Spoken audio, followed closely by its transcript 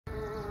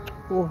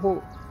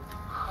Oh,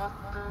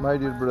 my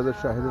dear brother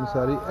Shahid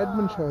Ansari,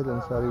 Edmund Shahid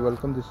Ansari,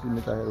 welcome. This is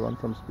Mitahir One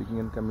from Speaking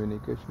and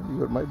Communication.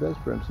 You are my best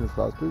friend since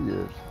last 2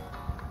 years.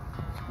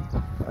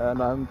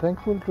 And I'm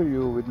thankful to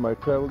you with my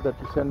travel that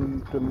you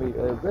sent to me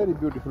a very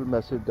beautiful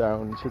message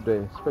down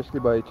today,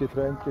 especially by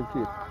Chitra and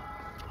Chikchit.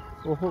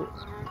 Oh,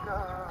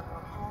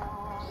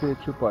 se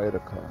chupai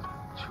rakha.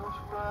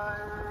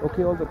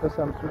 Okay, all the best.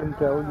 I'm still in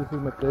travel. This is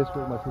my place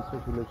where my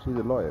sister lives. She's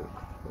a lawyer.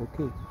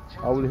 Okay,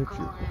 I will hit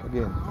you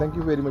again. Thank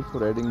you very much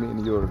for adding me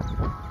in your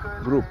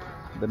group.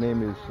 The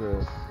name is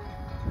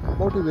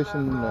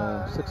Motivation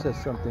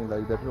Success, something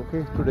like that.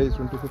 Okay, today is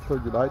 25th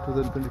of July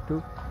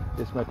 2022.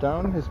 It's my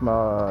town, it's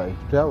my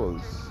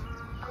travels.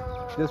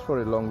 Just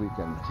for a long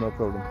weekend, no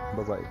problem.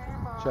 Bye bye.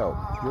 Ciao.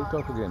 We'll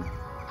talk again.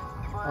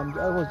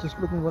 I was just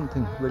looking one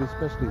thing very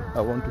specially.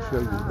 I want to show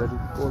you that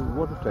is called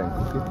water tank.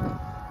 Okay.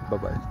 Bye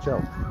bye.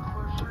 Ciao.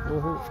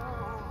 Oh,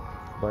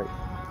 bye.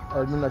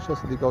 Admin Asha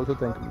Sadiq also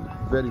thank you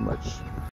very much.